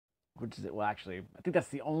which is, well, actually, I think that's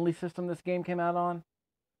the only system this game came out on.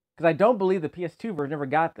 Because I don't believe the PS2 version ever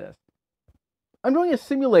got this. I'm doing a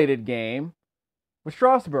simulated game with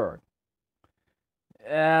Strasburg.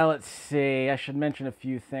 Let's see. I should mention a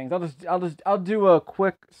few things. I'll do a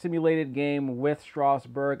quick simulated game with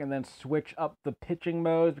Strasburg and then switch up the pitching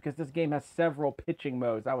modes because this game has several pitching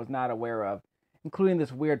modes I was not aware of, including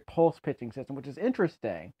this weird pulse pitching system, which is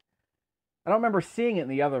interesting. I don't remember seeing it in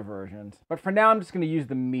the other versions, but for now I'm just going to use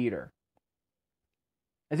the meter.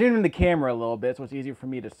 I zoomed in the camera a little bit, so it's easier for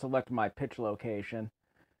me to select my pitch location.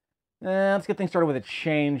 Let's get things started with a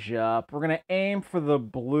change-up. We're going to aim for the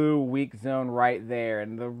blue weak zone right there,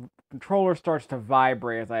 and the controller starts to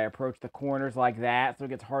vibrate as I approach the corners like that, so it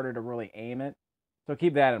gets harder to really aim it. So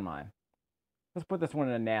keep that in mind. Let's put this one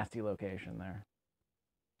in a nasty location there.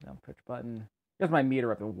 Down pitch button. There's my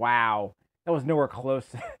meter up there. Wow. That was nowhere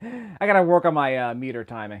close. I got to work on my meter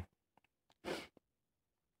timing.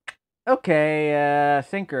 Okay,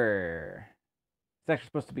 sinker. It's actually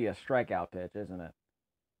supposed to be a strikeout pitch, isn't it?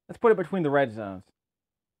 Let's put it between the red zones.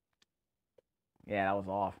 Yeah, that was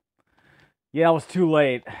off. Yeah, that was too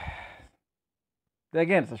late.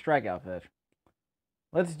 Again, it's a strikeout pitch.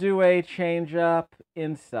 Let's do a changeup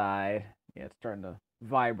inside. Yeah, it's starting to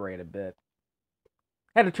vibrate a bit.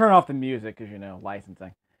 Had to turn off the music because, you know,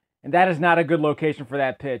 licensing. And that is not a good location for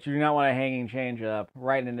that pitch. You do not want a hanging changeup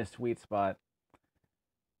right in this sweet spot.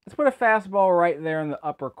 Let's put a fastball right there in the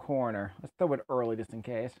upper corner. Let's throw it early just in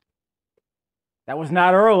case. That was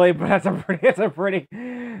not early, but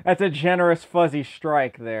that's a generous fuzzy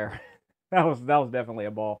strike there. That was definitely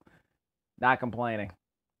a ball. Not complaining.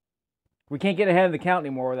 We can't get ahead of the count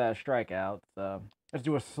anymore without a strikeout, so let's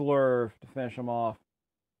do a slurve to finish him off.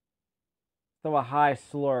 Throw a high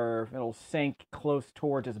slurve. It'll sink close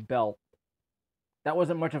towards his belt. That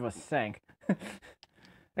wasn't much of a sink. I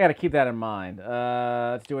got to keep that in mind.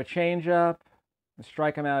 Let's do a changeup and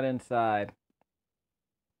strike him out inside.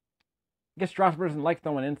 I guess Strasburg doesn't like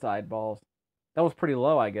throwing inside balls. That was pretty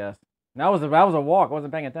low, I guess. That was a walk. I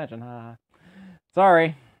wasn't paying attention.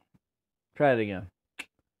 Sorry. Try it again.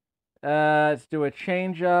 Let's do a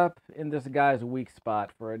changeup in this guy's weak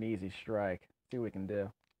spot for an easy strike. See what we can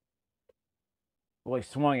do. Well, he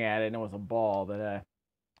swung at it and it was a ball, but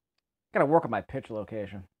gotta work on my pitch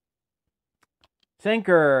location.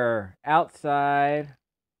 Sinker outside.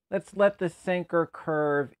 Let's let the sinker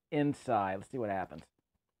curve inside. Let's see what happens.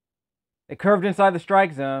 It curved inside the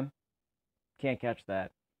strike zone. Can't catch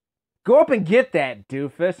that. Go up and get that,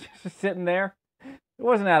 doofus. Just sitting there. It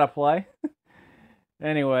wasn't out of play.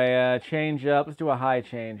 Anyway, change up. Let's do a high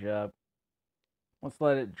change up. Let's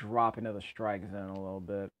let it drop into the strike zone a little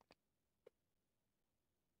bit.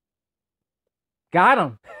 Got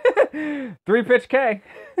him. 3-pitch K.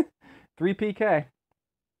 3 PK.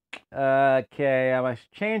 Okay, my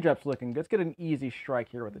changeup's looking good. Let's get an easy strike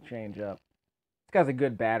here with the changeup. This guy's a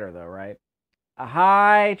good batter, though, right? A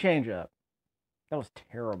high changeup. That was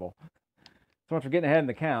terrible. So much for getting ahead in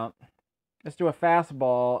the count. Let's do a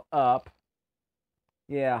fastball up.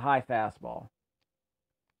 Yeah, high fastball.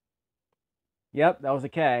 Yep, that was a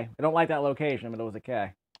K. I don't like that location, but it was a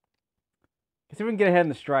K. Let's see if we can get ahead in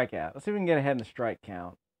the strikeout. Let's see if we can get ahead in the strike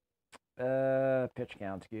count. Pitch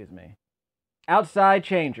count, excuse me. Outside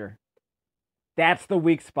changer. That's the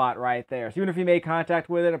weak spot right there. So even if he made contact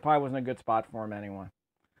with it, it probably wasn't a good spot for him anyway.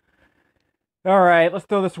 All right, let's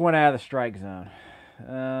throw this one out of the strike zone.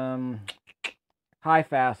 High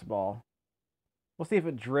fastball. We'll see if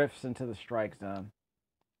it drifts into the strike zone.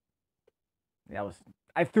 Yeah,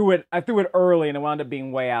 I threw it early and it wound up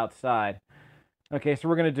being way outside. Okay, so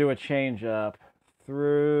we're gonna do a change up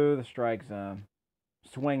through the strike zone.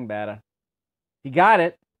 Swing batter. He got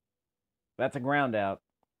it. That's a ground out.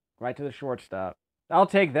 Right to the shortstop. I'll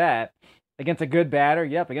take that. Against a good batter?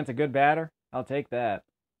 Yep, against a good batter. I'll take that.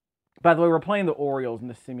 By the way, we're playing the Orioles in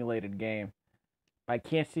this simulated game. I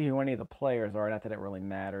can't see who any of the players are. Not that it really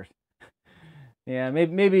matters. Yeah,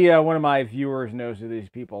 maybe one of my viewers knows who these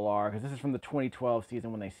people are, because this is from the 2012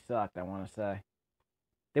 season when they sucked, I want to say.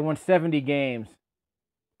 They won 70 games.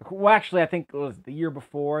 Well, actually, I think it was the year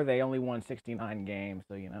before. They only won 69 games,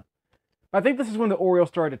 so, you know. I think this is when the Orioles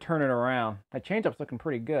started to turn it around. That changeup's looking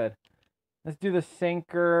pretty good. Let's do the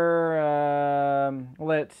sinker.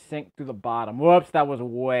 Let it sink through the bottom. Whoops, that was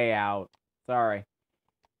way out. Sorry.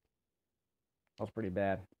 That was pretty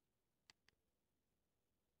bad.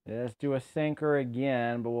 Yeah, let's do a sinker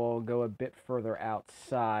again, but we'll go a bit further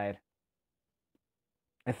outside.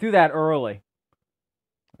 I threw that early.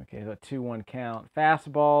 Okay, so 2-1 count.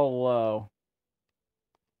 Fastball low.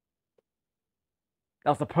 That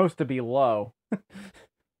was supposed to be low.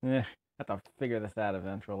 I have to figure this out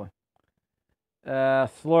eventually.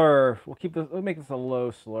 Slurve. We'll make this a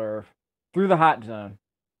low slurve. Through the hot zone.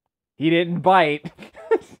 He didn't bite.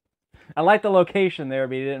 I like the location there,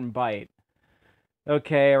 but he didn't bite.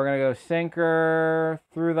 Okay, we're going to go sinker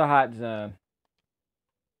through the hot zone.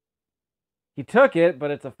 He took it,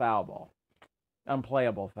 but it's a foul ball.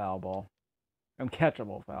 Unplayable foul ball.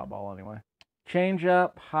 Uncatchable foul ball, anyway. Change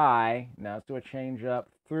up high. Now let's do a change up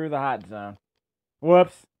through the hot zone.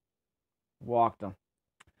 Whoops. Walked him.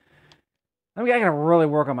 I gotta really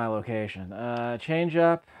work on my location. Change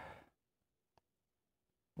up.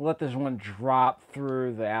 Let this one drop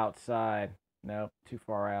through the outside. Nope, too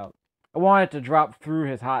far out. I want it to drop through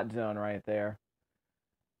his hot zone right there.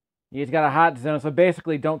 He's got a hot zone, so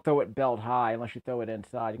basically don't throw it belt high unless you throw it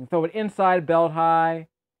inside. You can throw it inside belt high,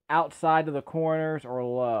 outside to the corners, or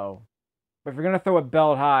low. But if you're going to throw it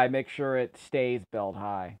belt high, make sure it stays belt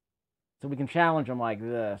high. So we can challenge him like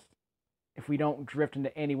this if we don't drift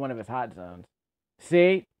into any one of his hot zones.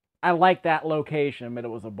 See? I like that location, but it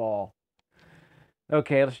was a ball.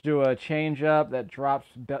 Okay, let's do a change up that drops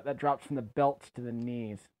from the belts to the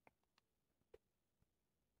knees.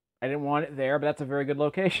 I didn't want it there, but that's a very good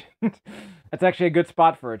location. That's actually a good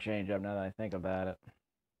spot for a change up now that I think about it.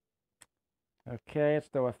 Okay, let's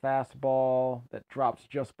throw a fastball that drops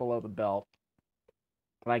just below the belt.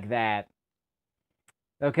 Like that.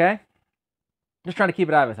 Okay? Just trying to keep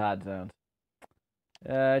it out of his hot zones.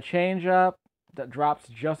 Change up that drops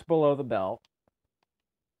just below the belt.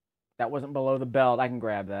 That wasn't below the belt. I can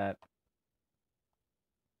grab that.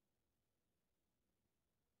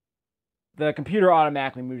 The computer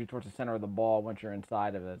automatically moves you towards the center of the ball once you're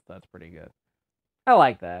inside of it, so that's pretty good. I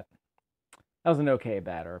like that. That was an okay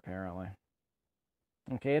batter, apparently.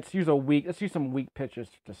 Okay, let's use some weak pitches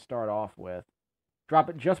to start off with. Drop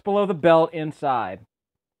it just below the belt inside.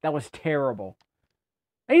 That was terrible.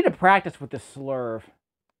 I need to practice with this slurve.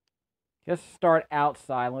 Just start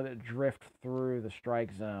outside, let it drift through the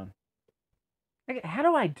strike zone. How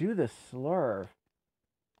do I do this slurve?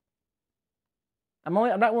 I'm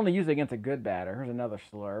not willing to use it against a good batter. Here's another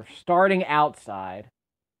slurve. Starting outside.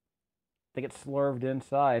 They get slurved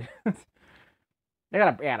inside. I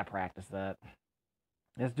gotta practice that.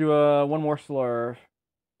 Let's do one more slurve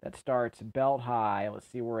that starts belt high. Let's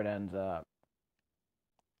see where it ends up.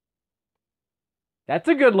 That's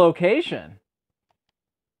a good location.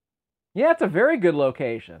 Yeah, it's a very good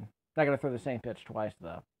location. Not gonna throw the same pitch twice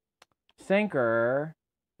though. Sinker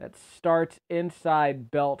that starts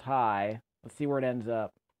inside belt high. Let's see where it ends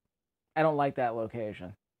up. I don't like that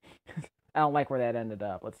location. I don't like where that ended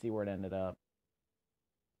up. Let's see where it ended up.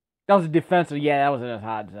 That was a defensive. Yeah, that was in a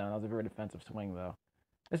hot zone. That was a very defensive swing, though.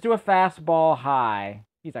 Let's do a fastball high.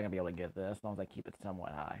 He's not going to be able to get this as long as I keep it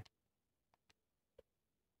somewhat high.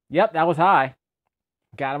 Yep, that was high.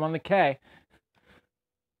 Got him on the K.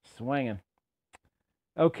 Swinging.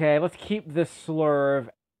 Okay, let's keep this slurve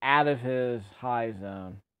out of his high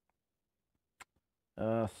zone.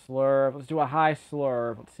 Slurve. Let's do a high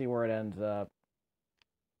slurve. Let's see where it ends up.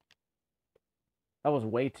 That was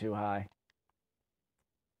way too high.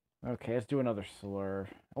 Okay, let's do another slurve.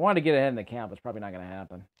 I wanted to get ahead in the count, but it's probably not going to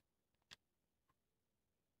happen.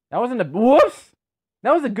 That wasn't a... Whoops!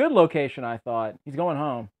 That was a good location, I thought. He's going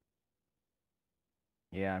home.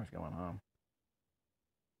 Yeah, he's going home.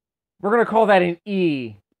 We're going to call that an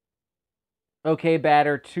E. Okay,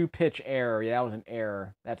 batter, 2-pitch error. Yeah, that was an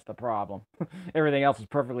error. That's the problem. Everything else is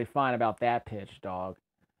perfectly fine about that pitch, dog.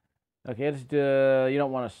 Okay, let's do... You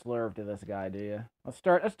don't want to slurve to this guy, do you? Let's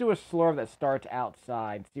do a slurve that starts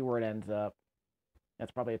outside. See where it ends up.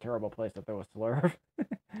 That's probably a terrible place to throw a slurve.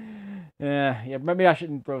 yeah, maybe I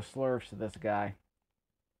shouldn't throw slurves to this guy.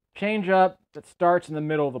 Change up that starts in the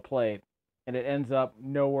middle of the plate, and it ends up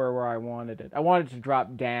nowhere where I wanted it. I wanted it to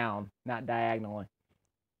drop down, not diagonally.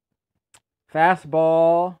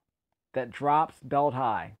 Fastball that drops belt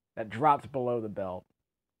high. That drops below the belt.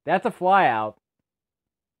 That's a fly out.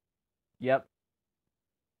 Yep.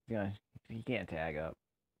 Yeah, he can't tag up.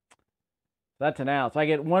 So that's an out. So I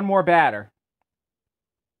get one more batter.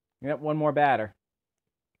 Yep, one more batter.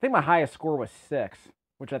 I think my highest score was 6,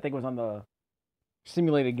 which I think was on the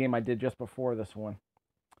simulated game I did just before this one.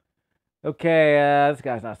 Okay, this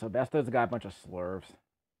guy's not so bad. This guy a bunch of slurves.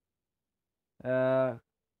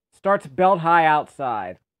 Starts belt high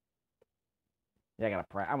outside. Yeah,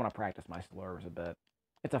 I want to practice my slurves a bit.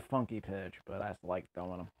 It's a funky pitch, but I just like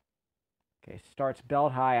throwing them. Okay, starts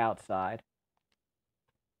belt high outside.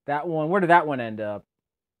 That one, where did that one end up?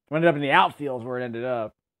 It ended up in the outfield is where it ended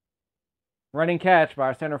up. Running catch by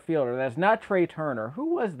our center fielder. That's not Trey Turner.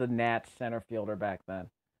 Who was the Nats center fielder back then?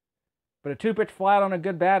 But a 2-pitch flat on a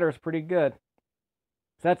good batter is pretty good.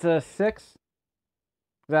 So that's a 6.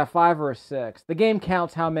 that 5 or a 6? The game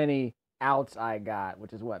counts how many outs I got,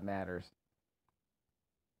 which is what matters.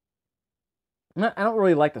 I don't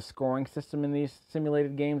really like the scoring system in these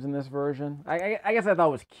simulated games in this version. I guess I thought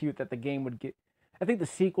it was cute that the game would get... I think the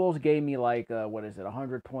sequels gave me like,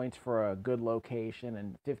 100 points for a good location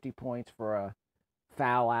and 50 points for a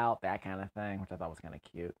foul out, that kind of thing, which I thought was kind of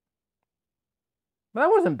cute. But that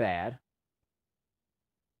wasn't bad.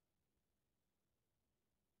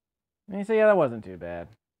 And you say, yeah, that wasn't too bad.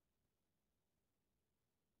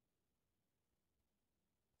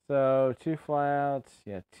 So, 2 flyouts.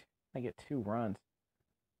 Yeah, I get 2 runs.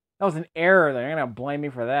 That was an error there. You're going to blame me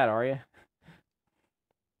for that, are you?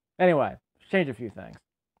 Anyway, change a few things.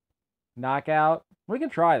 Knockout. We can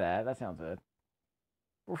try that. That sounds good.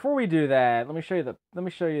 Before we do that, let me show you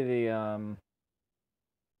the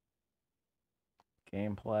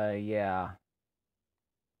gameplay. Yeah.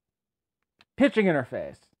 Pitching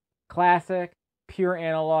interface. Classic, pure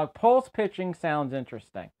analog. Pulse pitching sounds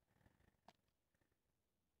interesting.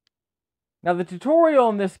 Now, the tutorial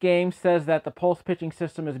in this game says that the pulse pitching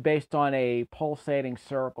system is based on a pulsating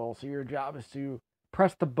circle. So your job is to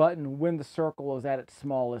press the button when the circle is at its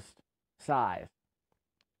smallest size.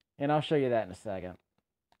 And I'll show you that in a second.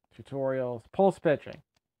 Tutorials, pulse pitching.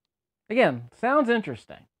 Again, sounds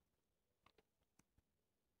interesting.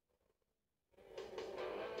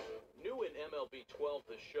 New in MLB 12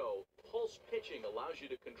 The Show, pulse pitching allows you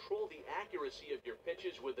to control the accuracy of your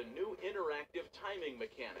pitches with a new interactive timing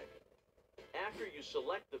mechanic. After you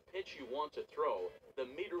select the pitch you want to throw, the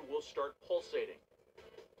meter will start pulsating.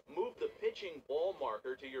 Move the pitching ball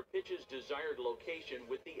marker to your pitch's desired location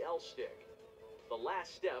with the L stick. The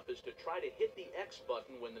last step is to try to hit the X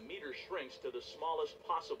button when the meter shrinks to the smallest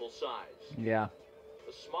possible size. Yeah.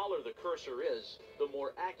 The smaller the cursor is, the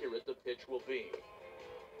more accurate the pitch will be.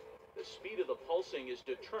 The speed of the pulsing is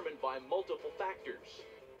determined by multiple factors.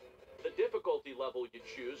 The difficulty level you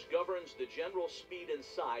choose governs the general speed and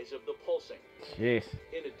size of the pulsing. Jeez.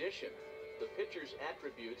 In addition, the pitcher's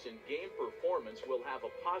attributes in game performance will have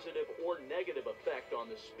a positive or negative effect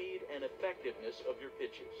on the speed and effectiveness of your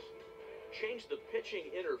pitches. Change the pitching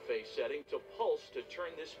interface setting to pulse to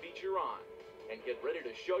turn this feature on, and get ready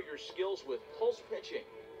to show your skills with pulse pitching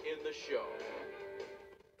in the show.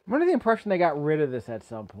 I'm under the impression they got rid of this at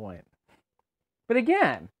some point. But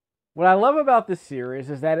again, what I love about this series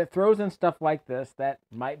is that it throws in stuff like this that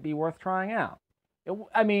might be worth trying out.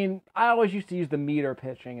 I mean, I always used to use the meter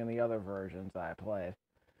pitching in the other versions I played.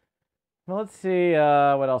 Well, let's see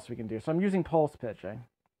what else we can do. So I'm using pulse pitching.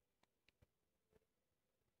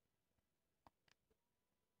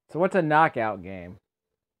 So what's a knockout game?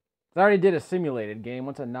 I already did a simulated game.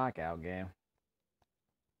 What's a knockout game?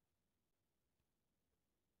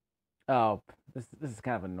 Oh, this is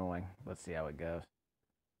kind of annoying. Let's see how it goes.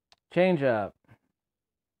 Change up.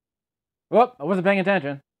 Whoop, I wasn't paying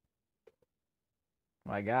attention.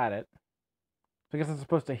 Well, I got it. So I guess I'm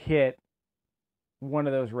supposed to hit one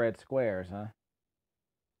of those red squares, huh?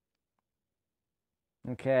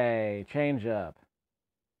 Okay, change up.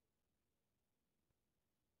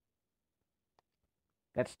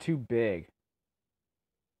 That's too big.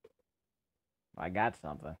 I got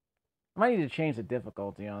something. I might need to change the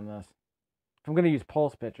difficulty on this. If I'm going to use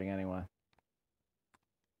pulse pitching anyway.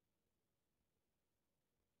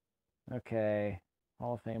 Okay.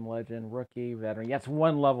 Hall of Fame legend, rookie, veteran. That's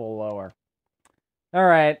one level lower. All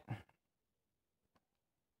right.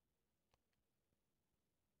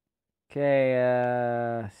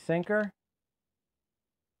 Okay, sinker.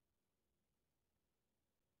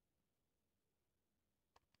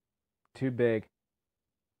 Too big.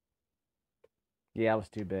 Yeah, it was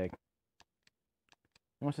too big.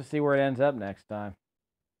 I want to see where it ends up next time.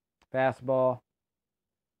 Fastball.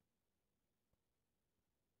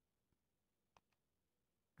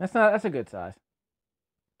 That's a good size.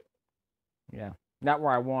 Yeah. Not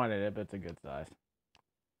where I wanted it, but it's a good size.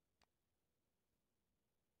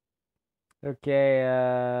 Okay,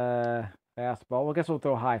 fastball. Well, I guess we'll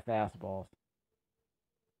throw high fastballs.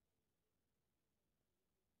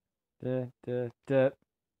 Kind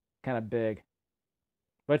of big.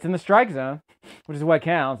 But it's in the strike zone, which is what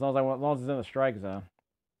counts, as long as it's in the strike zone.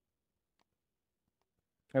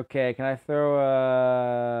 Okay, can I throw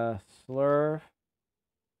a slurve?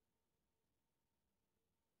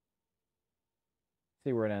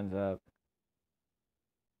 See where it ends up.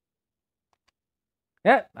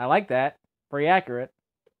 Yeah, I like that. Pretty accurate.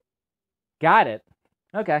 Got it.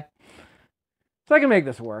 Okay. So I can make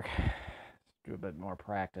this work. Let's do a bit more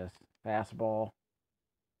practice. Fastball.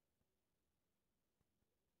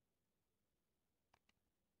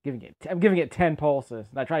 I'm giving it 10 pulses.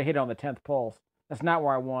 And I try to hit it on the 10th pulse. That's not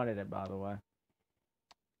where I wanted it, by the way.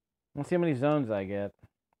 Let's see how many zones I get.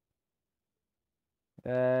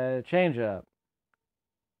 Change up.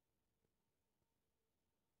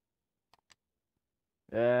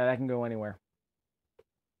 That can go anywhere.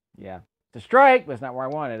 Yeah. It's a strike, but it's not where I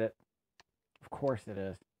wanted it. Of course it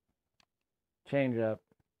is. Change up.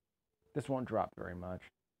 This won't drop very much.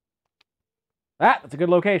 Ah, that's a good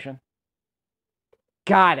location.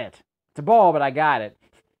 Got it. It's a ball, but I got it.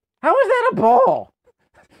 How is that a ball?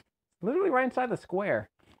 Literally right inside the square.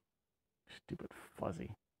 Stupid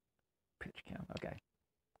fuzzy. Pitch count. Okay.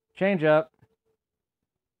 Change up.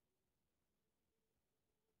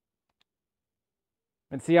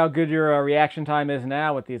 And see how good your reaction time is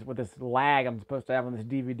now with this lag I'm supposed to have on this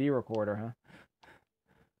DVD recorder,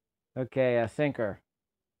 huh? Okay, a sinker.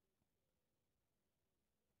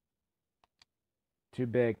 Too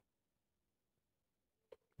big.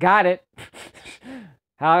 Got it.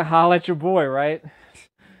 Holla at your boy, right?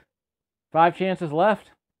 5 chances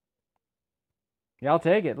left. Yeah, I'll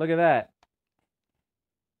take it. Look at that.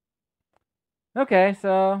 Okay,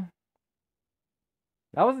 so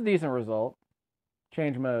that was a decent result.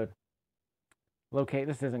 Change mode. Locate.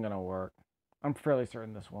 This isn't going to work. I'm fairly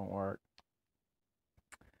certain this won't work.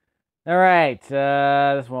 All right,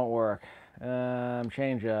 this won't work.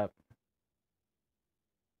 Change up.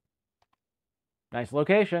 Nice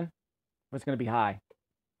location. But it's going to be high.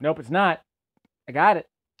 Nope, it's not. I got it.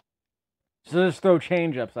 So just throw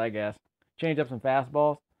change-ups, I guess. Change-ups and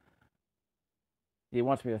fastballs. He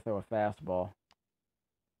wants me to throw a fastball.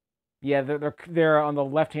 Yeah, they're on the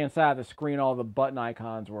left-hand side of the screen. All the button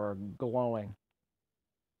icons were glowing.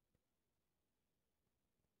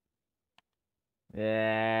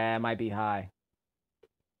 Yeah, it might be high.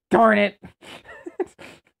 Darn it!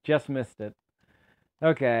 Just missed it.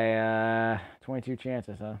 Okay, 22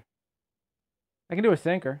 chances, huh? I can do a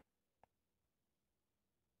sinker.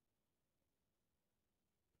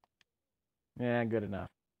 Yeah, good enough.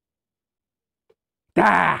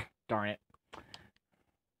 Ah! Darn it.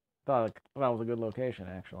 Thought that was a good location,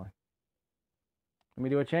 actually. Let me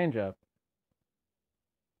do a change-up.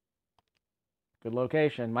 Good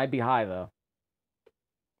location. Might be high, though.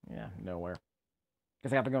 Yeah, nowhere.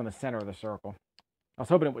 Guess I have to go in the center of the circle. I was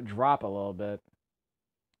hoping it would drop a little bit.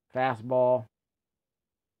 Fastball.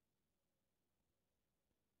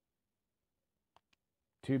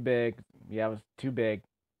 Too big. Yeah, it was too big.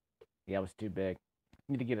 Yeah, it was too big.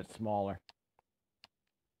 Need to get it smaller.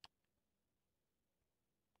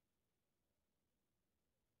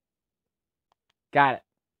 Got it.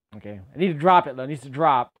 Okay. I need to drop it, though. It needs to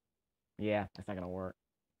drop. Yeah, that's not going to work.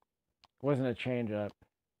 It wasn't a change-up.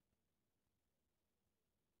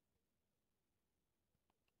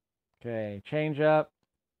 Okay, change-up.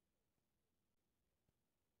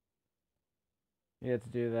 Yeah, let's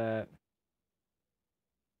do that.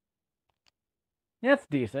 Yeah, it's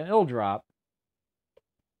decent. It'll drop.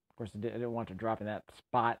 Of course, I didn't want to drop in that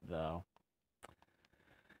spot, though.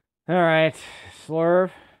 All right,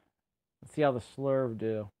 slurve. Let's see how the slurve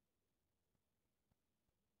do.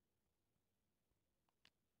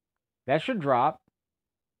 That should drop.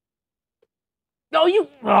 No, you...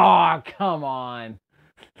 Oh, come on.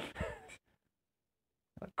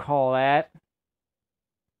 Call that. It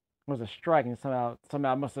was a strike, and somehow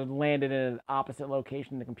I must have landed in an opposite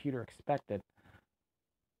location the computer expected.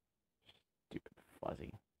 Stupid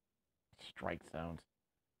fuzzy. Strike zones.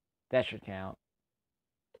 That should count.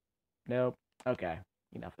 Nope. Okay.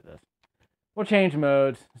 Enough of this. We'll change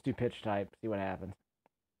modes. Let's do pitch type. See what happens.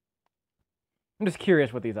 I'm just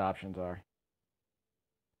curious what these options are.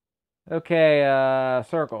 Okay,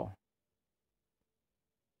 circle.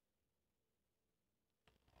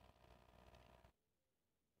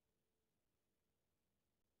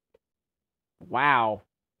 Wow.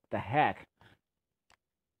 What the heck?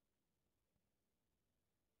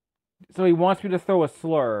 So he wants me to throw a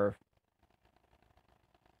slurve.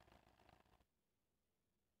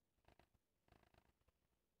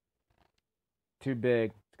 Too big.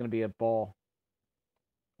 It's going to be a ball.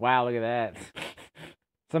 Wow, look at that.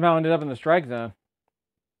 Somehow ended up in the strike zone.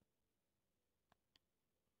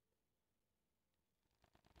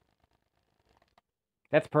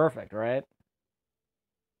 That's perfect, right?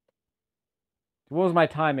 What was my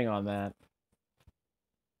timing on that?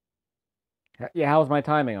 Yeah, how was my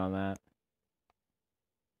timing on that?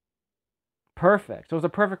 Perfect. So it was a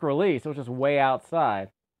perfect release. It was just way outside.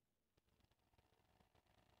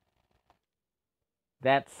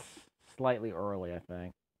 That's slightly early, I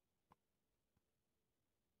think.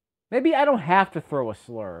 Maybe I don't have to throw a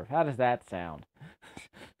slurve. How does that sound?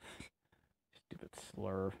 Stupid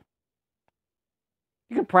slurve.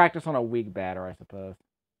 You can practice on a weak batter, I suppose.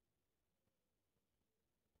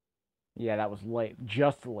 Yeah, that was late.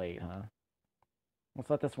 Just late, huh? Let's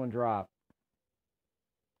let this one drop.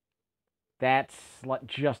 That's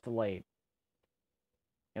just late.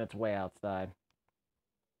 And it's way outside.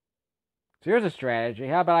 So here's a strategy.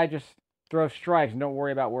 How about I just throw strikes and don't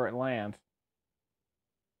worry about where it lands?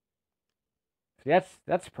 See,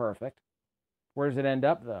 that's perfect. Where does it end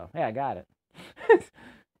up, though? Hey, I got it.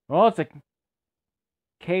 Well, it's a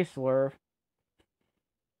K-slurve.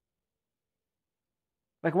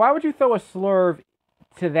 Like, why would you throw a slurve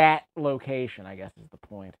to that location, I guess is the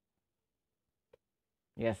point.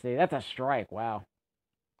 Yeah, see, that's a strike. Wow.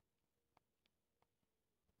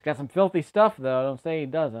 He's got some filthy stuff, though. Don't say he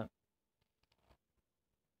doesn't.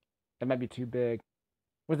 That might be too big.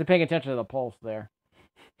 Wasn't paying attention to the pulse there.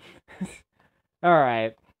 All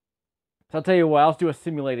right. So I'll tell you what. Let's do a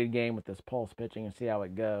simulated game with this pulse pitching and see how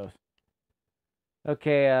it goes.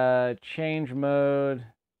 Okay, change mode.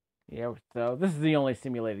 Yeah, so this is the only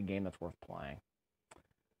simulated game that's worth playing.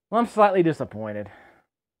 Well, I'm slightly disappointed.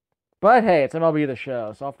 But hey, it's MLB The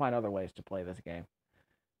Show, so I'll find other ways to play this game.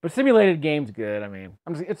 But simulated game's good. I mean,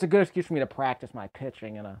 it's a good excuse for me to practice my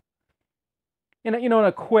pitching in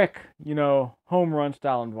a quick, home run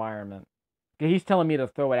style environment. Okay, he's telling me to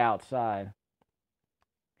throw it outside.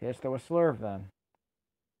 Okay, let's throw a slurve then.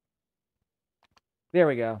 There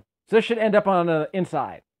we go. So this should end up on the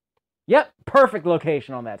inside. Yep, perfect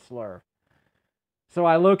location on that slurve. So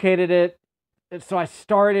I located it. So I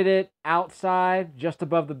started it outside, just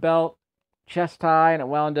above the belt, chest high, and it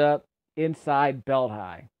wound up inside belt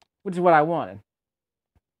high, which is what I wanted.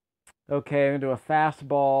 Okay, I'm going to do a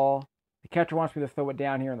fastball. The catcher wants me to throw it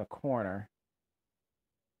down here in the corner.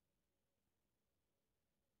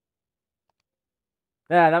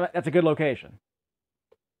 Yeah, that's a good location.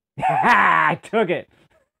 I took it.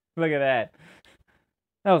 Look at that.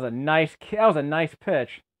 That was a nice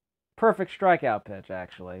pitch. Perfect strikeout pitch,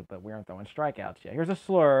 actually, but we aren't throwing strikeouts yet. Here's a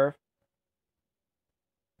slurve.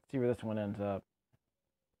 Let's see where this one ends up.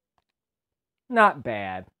 Not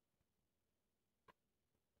bad.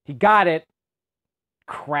 He got it.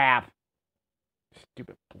 Crap.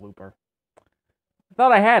 Stupid blooper. I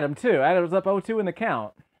thought I had him, too. I was up 0-2 in the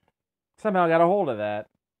count. Somehow I got a hold of that.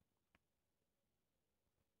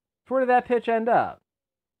 So where did that pitch end up?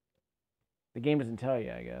 The game doesn't tell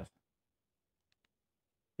you, I guess.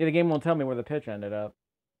 Yeah, the game won't tell me where the pitch ended up.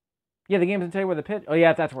 Yeah, the game doesn't tell you where the pitch... Oh,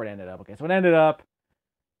 yeah, that's where it ended up. Okay, so it ended up...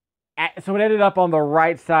 on the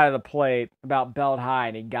right side of the plate, about belt high,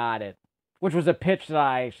 and he got it. Which was a pitch that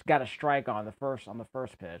I got a strike on the first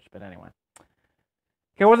pitch. But anyway.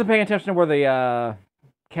 Okay, I wasn't paying attention to where the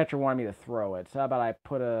catcher wanted me to throw it. So how about I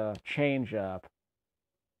put a change-up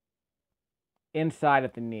inside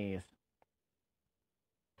at the knees.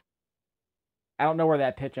 I don't know where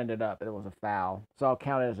that pitch ended up, but it was a foul. So I'll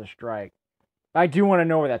count it as a strike. I do want to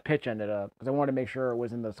know where that pitch ended up, because I wanted to make sure it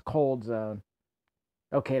was in this cold zone.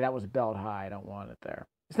 Okay, that was belt high. I don't want it there.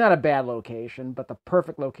 It's not a bad location, but the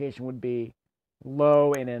perfect location would be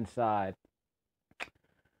low and inside.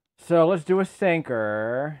 So let's do a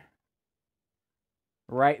sinker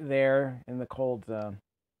right there in the cold zone.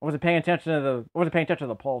 I wasn't paying attention to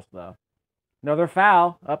the pulse, though. Another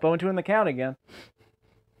foul. Up 0-2 in the count again.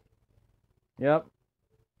 Yep.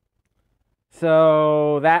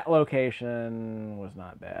 So that location was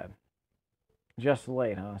not bad. Just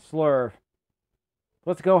late, huh? Slurve.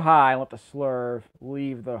 Let's go high and let the slurve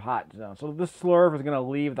leave the hot zone. So this slurve is going to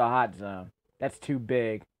leave the hot zone. That's too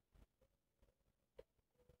big.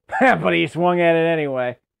 But he swung at it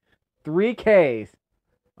anyway. 3 Ks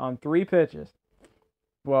on 3 pitches.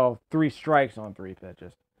 Well, 3 strikes on 3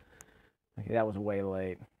 pitches. Okay, that was way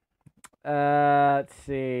late. Let's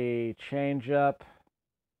see. Change up.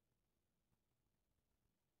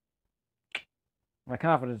 My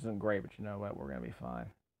confidence isn't great, but you know what? We're going to be fine.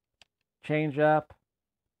 Change up.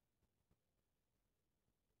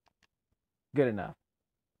 Good enough.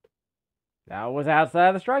 That was outside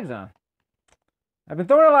of the strike zone. I've been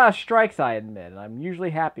throwing a lot of strikes, I admit, and I'm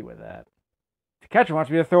usually happy with that. The catcher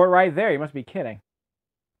wants me to throw it right there. You must be kidding.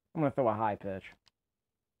 I'm going to throw a high pitch.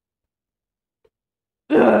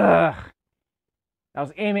 Ugh. I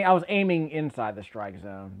was aiming inside the strike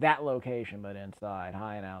zone. That location, but inside.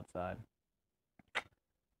 High and outside.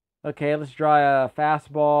 Okay, let's draw a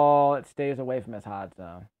fastball. It stays away from his hot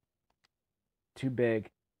zone. Too big.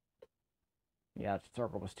 Yeah, the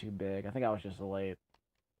circle was too big. I think I was just late.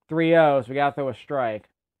 3-0, so we gotta throw a strike.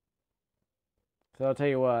 So I'll tell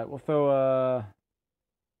you what, we'll throw a...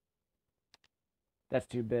 That's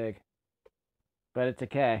too big. But it's a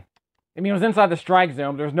K. I mean, it was inside the strike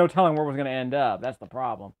zone, but there was no telling where it was going to end up. That's the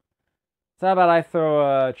problem. So how about I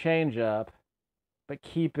throw a change up, but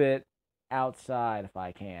keep it outside if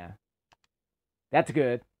I can. That's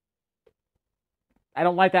good. I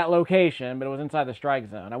don't like that location, but it was inside the strike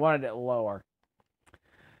zone. I wanted it lower.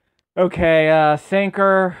 Okay,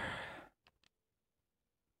 sinker.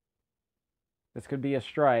 This could be a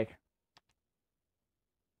strike.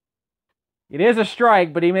 It is a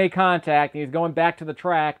strike, but he made contact, and he's going back to the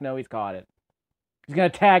track. No, he's caught it. He's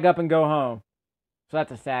going to tag up and go home. So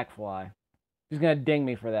that's a sac fly. He's going to ding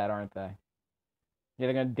me for that, aren't they? Yeah,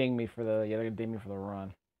 they're going to ding me for the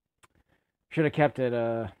run. Should have kept it,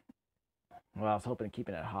 well, I was hoping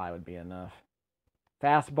keeping it high would be enough.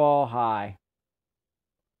 Fastball, high.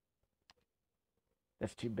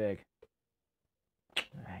 That's too big.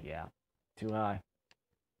 Yeah, too high.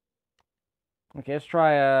 Okay, let's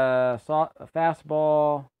try a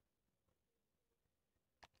fastball.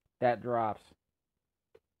 That drops.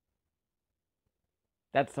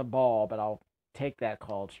 That's a ball, but I'll take that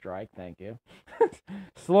called strike. Thank you.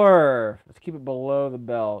 Slurve. Let's keep it below the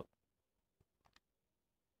belt.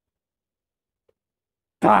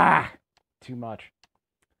 Ah! Too much.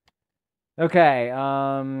 Okay,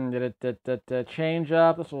 change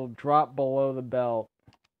up. This will drop below the belt.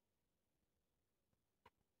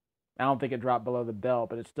 I don't think it dropped below the belt,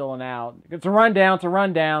 but it's still an out. It's a rundown. It's a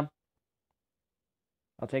rundown.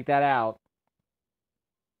 I'll take that out.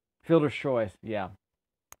 Fielder's choice. Yeah.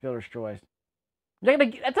 Fielder's choice.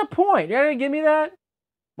 That's a point. You're going to give me that?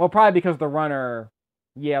 Well, probably because the runner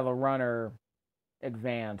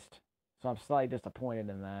advanced. So I'm slightly disappointed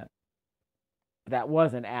in that. But that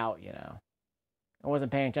wasn't out, you know. I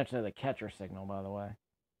wasn't paying attention to the catcher signal, by the way.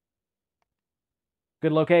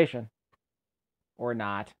 Good location. Or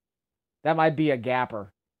not. That might be a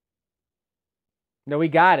gapper. No, we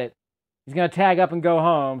got it. He's going to tag up and go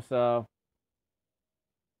home, so.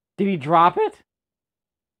 Did he drop it?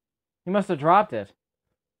 He must have dropped it.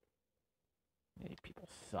 People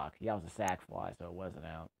suck. Yeah, it was a sac fly, so it wasn't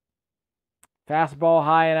out. Fastball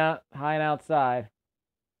high and outside.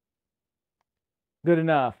 Good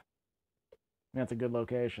enough. That's a good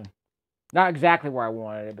location. Not exactly where I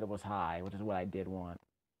wanted it, but it was high, which is what I did want.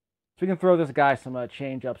 So we can throw this guy some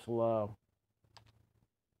change-ups low.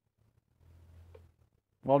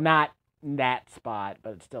 Well, not in that spot,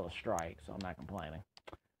 but it's still a strike, so I'm not complaining.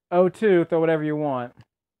 0-2, throw whatever you want.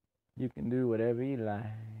 You can do whatever you like.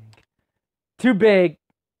 Too big.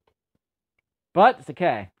 But it's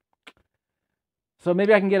okay. So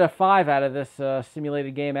maybe I can get a 5 out of this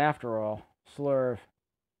simulated game after all. Slurve.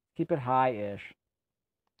 Keep it high-ish.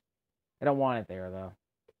 I don't want it there, though.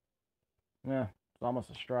 Yeah, it's almost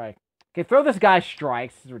a strike. Okay, throw this guy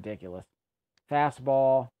strikes. This is ridiculous.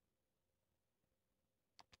 Fastball.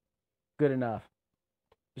 Good enough.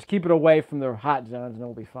 Just keep it away from the hot zones and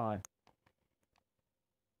it'll be fine.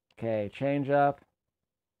 Okay, change up.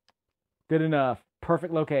 Good enough.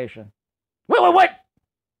 Perfect location. Wait! Of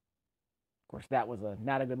course, that was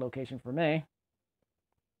not a good location for me.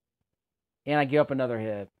 And I give up another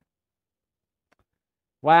hit.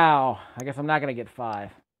 Wow. I guess I'm not going to get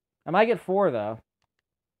 5. I might get 4, though.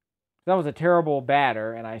 That was a terrible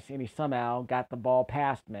batter, and he somehow got the ball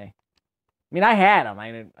past me. I mean, I had him.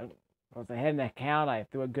 I was ahead in the count. I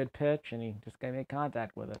threw a good pitch, and he just made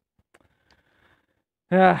contact with it.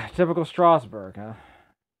 Typical Strasburg, huh?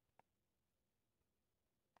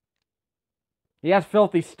 He has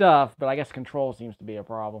filthy stuff, but I guess control seems to be a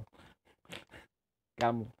problem. Got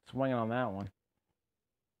him swinging on that one.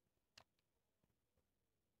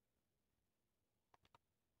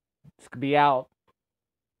 This could be out.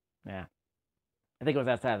 Yeah. I think it was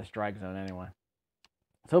outside the strike zone anyway.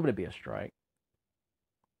 I was hoping it'd be a strike.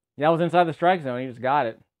 Yeah, I was inside the strike zone. He just got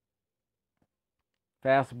it.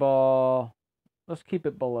 Fastball. Let's keep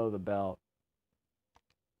it below the belt.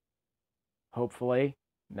 Hopefully.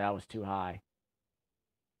 That was too high.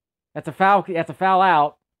 That's a foul. That's a foul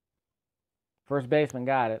out. First baseman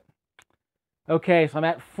got it. Okay, so I'm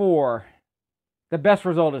at 4. The best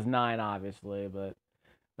result is 9, obviously, but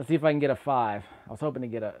let's see if I can get a 5. I was hoping to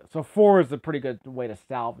get a... So 4 is a pretty good way to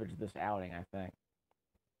salvage this outing, I think.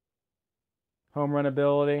 Home run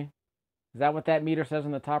ability. Is that what that meter says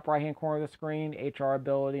in the top right-hand corner of the screen? HR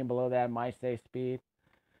ability, and below that, MySafe speed.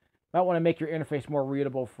 Might want to make your interface more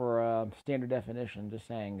readable for standard definition. Just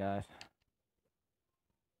saying, guys.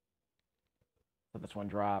 Let this one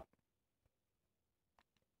drop.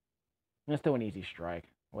 Let's do an easy strike.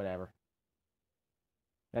 Whatever.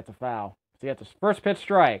 That's a foul. So you got this first pitch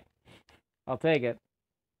strike. I'll take it.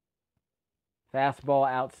 Fastball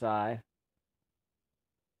outside.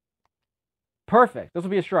 Perfect. This will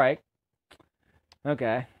be a strike.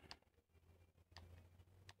 Okay.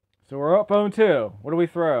 So we're up 0-2. What do we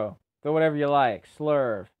throw? Throw whatever you like.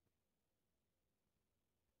 Slurve.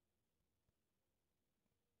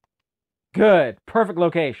 Good. Perfect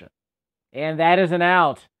location. And that is an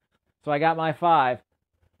out. So I got my 5.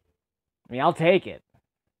 I mean, I'll take it.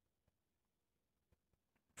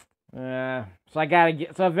 So I gotta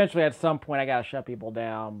get. So eventually, at some point, I gotta shut people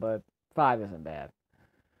down. But 5 isn't bad.